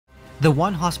The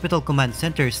One Hospital Command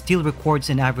Center still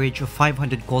records an average of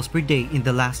 500 calls per day in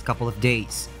the last couple of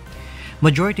days.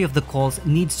 Majority of the calls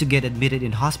needs to get admitted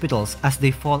in hospitals as they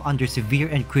fall under severe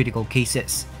and critical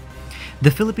cases.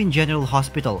 The Philippine General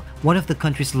Hospital, one of the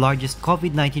country's largest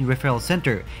COVID-19 referral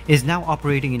center, is now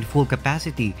operating in full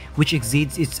capacity, which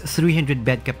exceeds its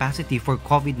 300-bed capacity for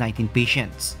COVID-19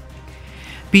 patients.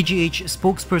 PGH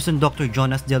spokesperson Dr.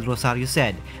 Jonas Del Rosario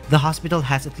said the hospital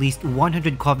has at least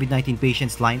 100 COVID-19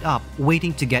 patients lined up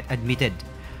waiting to get admitted.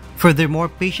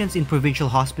 Furthermore, patients in provincial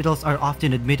hospitals are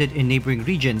often admitted in neighboring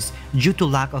regions due to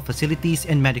lack of facilities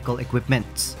and medical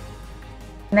equipment.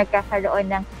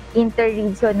 Nagkakaroon ng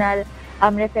interregional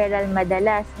referral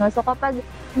madalas, no? So kapag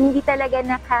hindi talaga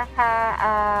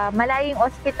malayong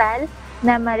ospital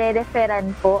na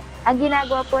mare-referan po, ang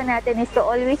ginagawa po natin is to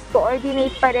always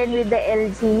coordinate pa rin with the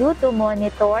LGU to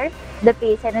monitor the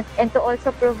patient and to also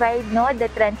provide, no, the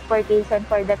transportation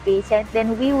for the patient.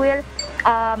 Then we will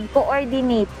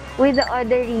coordinate with the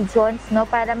other regions, no,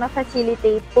 para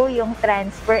ma-facilitate po yung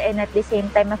transfer and at the same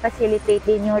time ma-facilitate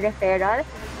din yung referral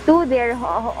to their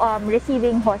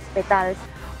receiving hospitals.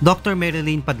 Dr.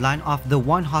 Marilyn Padlan of the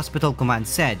One Hospital Command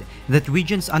said that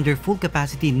regions under full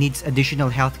capacity needs additional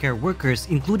healthcare workers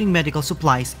including medical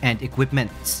supplies and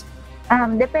equipments.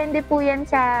 Depende po yan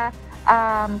sa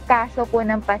kaso po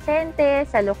ng pasyente,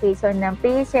 sa location ng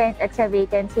patient at sa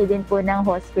vacancy din po ng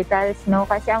hospitals, no?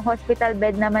 Kasi ang hospital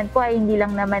bed naman po ay hindi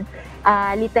lang naman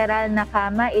literal na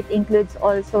kama, it includes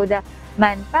also the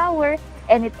manpower.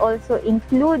 And it also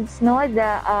includes, no,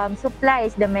 the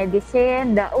supplies, the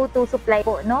medicine, the O2 supply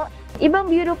po, no.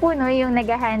 Ibang bureau po, no, yung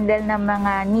nag-handle ng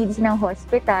mga needs ng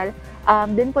hospital.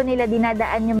 Doon po nila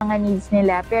dinadaan yung mga needs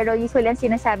nila. Pero usually ang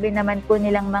sinasabi naman po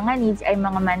nilang mga needs ay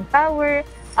mga manpower,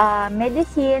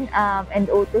 medicine,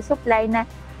 and O2 supply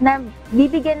na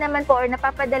bibigyan naman po or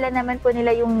napapadala naman po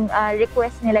nila yung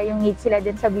request nila, yung needs sila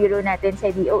dun sa bureau natin sa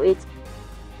DOH.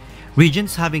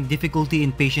 Regions having difficulty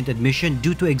in patient admission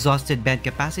due to exhausted bed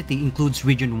capacity includes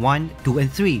Region 1, 2, and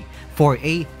 3,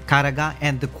 4A, Caraga,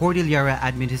 and the Cordillera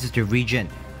Administrative Region.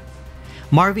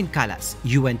 Marvin Calas,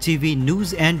 UNTV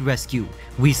News and Rescue.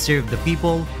 We serve the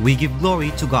people, we give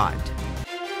glory to God.